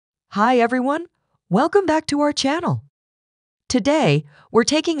Hi everyone, welcome back to our channel. Today, we're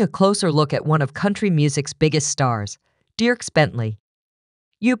taking a closer look at one of country music's biggest stars, Dierks Bentley.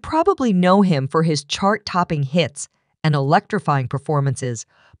 You probably know him for his chart-topping hits and electrifying performances,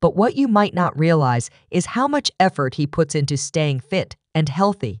 but what you might not realize is how much effort he puts into staying fit and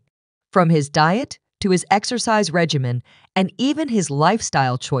healthy. From his diet to his exercise regimen and even his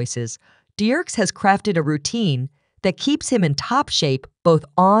lifestyle choices, Dierks has crafted a routine that keeps him in top shape both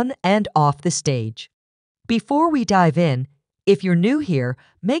on and off the stage. Before we dive in, if you're new here,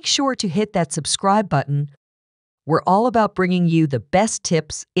 make sure to hit that subscribe button. We're all about bringing you the best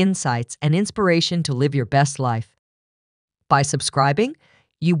tips, insights, and inspiration to live your best life. By subscribing,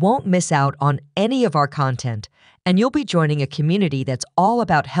 you won't miss out on any of our content, and you'll be joining a community that's all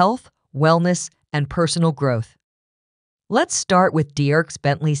about health, wellness, and personal growth. Let's start with Dierks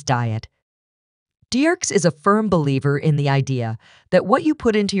Bentley's diet. Dierks is a firm believer in the idea that what you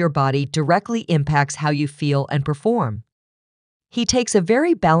put into your body directly impacts how you feel and perform. He takes a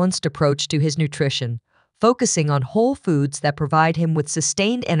very balanced approach to his nutrition, focusing on whole foods that provide him with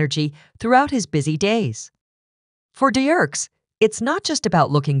sustained energy throughout his busy days. For Dierks, it's not just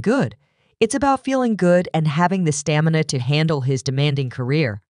about looking good, it's about feeling good and having the stamina to handle his demanding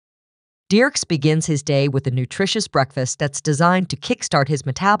career. Dierks begins his day with a nutritious breakfast that's designed to kickstart his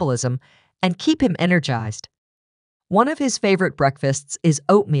metabolism and keep him energized. One of his favorite breakfasts is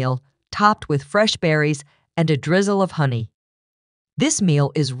oatmeal topped with fresh berries and a drizzle of honey. This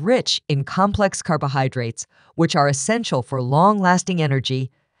meal is rich in complex carbohydrates, which are essential for long-lasting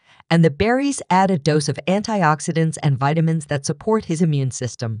energy, and the berries add a dose of antioxidants and vitamins that support his immune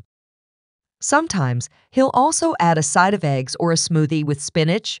system. Sometimes, he'll also add a side of eggs or a smoothie with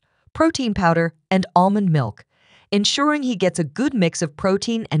spinach, protein powder, and almond milk, ensuring he gets a good mix of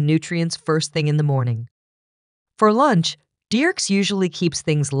protein and nutrients first thing in the morning. For lunch, Dierks usually keeps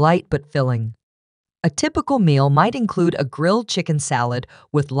things light but filling. A typical meal might include a grilled chicken salad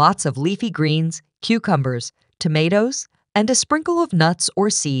with lots of leafy greens, cucumbers, tomatoes, and a sprinkle of nuts or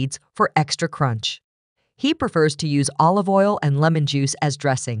seeds for extra crunch. He prefers to use olive oil and lemon juice as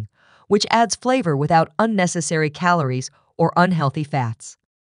dressing, which adds flavor without unnecessary calories or unhealthy fats.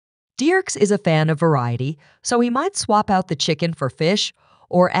 Dierks is a fan of variety, so he might swap out the chicken for fish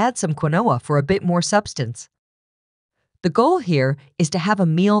or add some quinoa for a bit more substance. The goal here is to have a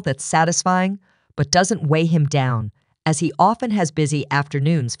meal that's satisfying but doesn't weigh him down, as he often has busy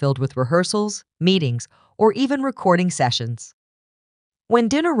afternoons filled with rehearsals, meetings, or even recording sessions. When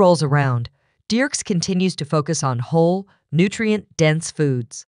dinner rolls around, Dierks continues to focus on whole, nutrient-dense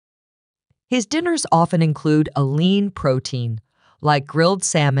foods. His dinners often include a lean protein, like grilled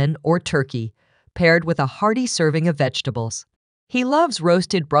salmon or turkey, paired with a hearty serving of vegetables. He loves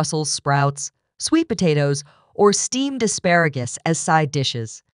roasted Brussels sprouts, sweet potatoes, or steamed asparagus as side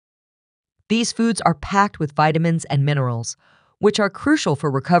dishes. These foods are packed with vitamins and minerals, which are crucial for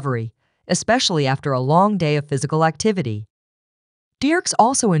recovery, especially after a long day of physical activity. Dierks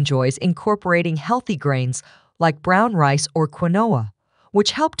also enjoys incorporating healthy grains like brown rice or quinoa,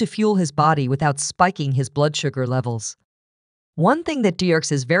 which help to fuel his body without spiking his blood sugar levels. One thing that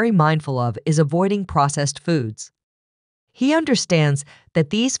Dierks is very mindful of is avoiding processed foods. He understands that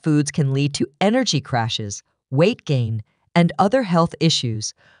these foods can lead to energy crashes, weight gain, and other health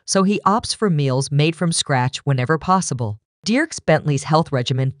issues, so he opts for meals made from scratch whenever possible. Dierks Bentley's health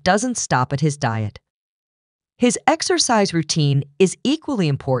regimen doesn't stop at his diet. His exercise routine is equally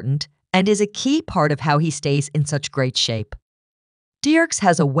important and is a key part of how he stays in such great shape. Dierks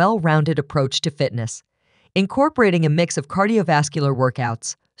has a well-rounded approach to fitness, incorporating a mix of cardiovascular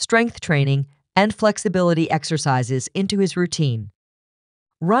workouts, strength training, and flexibility exercises into his routine.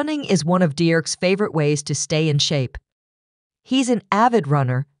 Running is one of Dierks' favorite ways to stay in shape. He's an avid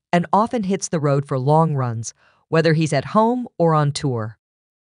runner and often hits the road for long runs, whether he's at home or on tour.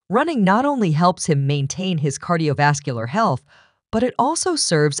 Running not only helps him maintain his cardiovascular health, but it also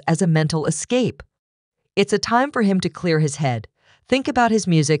serves as a mental escape. It's a time for him to clear his head, think about his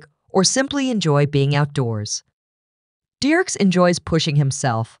music, or simply enjoy being outdoors. Dierks enjoys pushing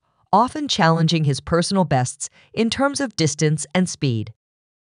himself, often challenging his personal bests in terms of distance and speed.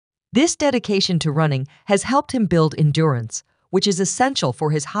 This dedication to running has helped him build endurance, which is essential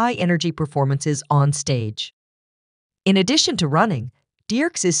for his high-energy performances on stage. In addition to running,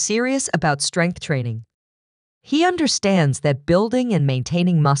 Dierks is serious about strength training. He understands that building and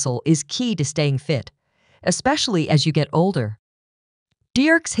maintaining muscle is key to staying fit, especially as you get older.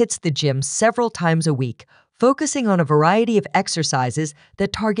 Dierks hits the gym several times a week, focusing on a variety of exercises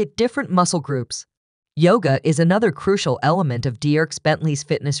that target different muscle groups. Yoga is another crucial element of Dierks Bentley's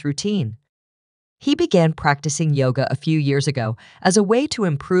fitness routine. He began practicing yoga a few years ago as a way to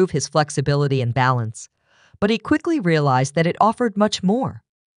improve his flexibility and balance, but he quickly realized that it offered much more.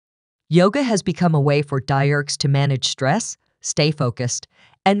 Yoga has become a way for Dierks to manage stress, stay focused,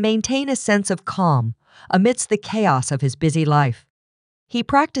 and maintain a sense of calm amidst the chaos of his busy life. He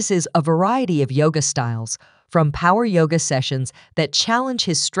practices a variety of yoga styles, from power yoga sessions that challenge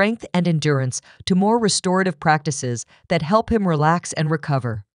his strength and endurance to more restorative practices that help him relax and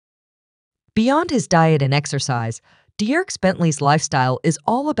recover. Beyond his diet and exercise, Dierks Bentley's lifestyle is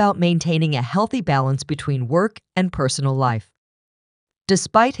all about maintaining a healthy balance between work and personal life.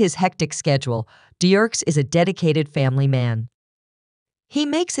 Despite his hectic schedule, Dierks is a dedicated family man. He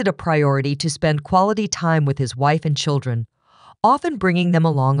makes it a priority to spend quality time with his wife and children, often bringing them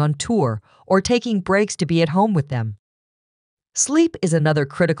along on tour or taking breaks to be at home with them. Sleep is another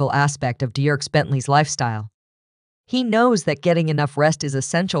critical aspect of Dierks Bentley's lifestyle. He knows that getting enough rest is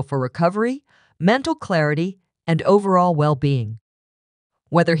essential for recovery, mental clarity, and overall well-being.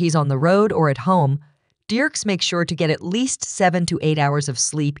 Whether he's on the road or at home, Dierks makes sure to get at least 7 to 8 hours of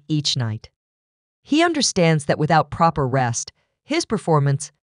sleep each night. He understands that without proper rest, his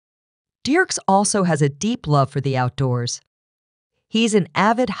performance. Dierks also has a deep love for the outdoors. He's an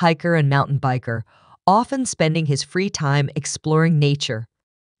avid hiker and mountain biker, often spending his free time exploring nature.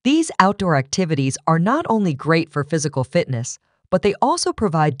 These outdoor activities are not only great for physical fitness, but they also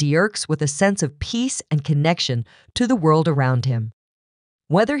provide Dierks with a sense of peace and connection to the world around him.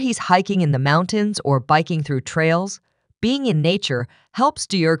 Whether he's hiking in the mountains or biking through trails, being in nature helps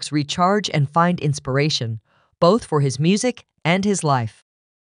Dierks recharge and find inspiration, both for his music and his life.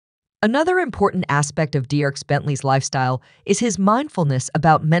 Another important aspect of Dierks Bentley's lifestyle is his mindfulness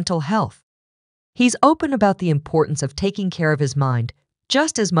about mental health. He's open about the importance of taking care of his mind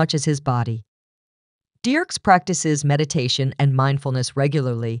just as much as his body. Dierks practices meditation and mindfulness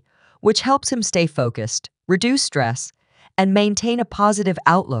regularly, which helps him stay focused, reduce stress, and maintain a positive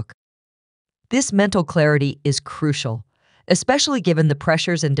outlook. This mental clarity is crucial, especially given the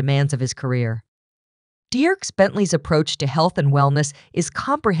pressures and demands of his career. Dierks Bentley's approach to health and wellness is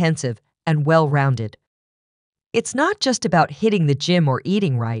comprehensive and well-rounded. It's not just about hitting the gym or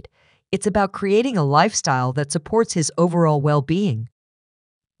eating right, it's about creating a lifestyle that supports his overall well-being.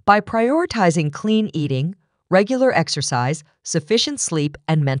 By prioritizing clean eating, regular exercise, sufficient sleep,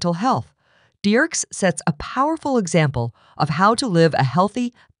 and mental health, Dierks sets a powerful example of how to live a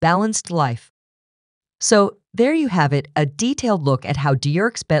healthy, balanced life. So, there you have it, a detailed look at how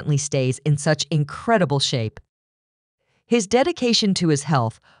Dierks Bentley stays in such incredible shape. His dedication to his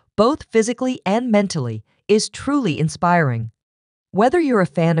health, both physically and mentally, is truly inspiring. Whether you're a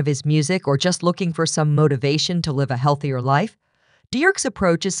fan of his music or just looking for some motivation to live a healthier life, Dierks'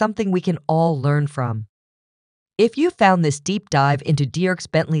 approach is something we can all learn from. If you found this deep dive into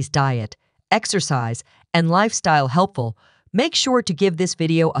Dierks Bentley's diet, exercise, and lifestyle helpful, make sure to give this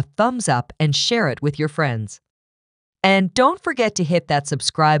video a thumbs up and share it with your friends. And don't forget to hit that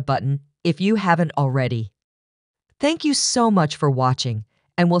subscribe button if you haven't already. Thank you so much for watching,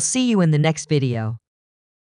 and we'll see you in the next video.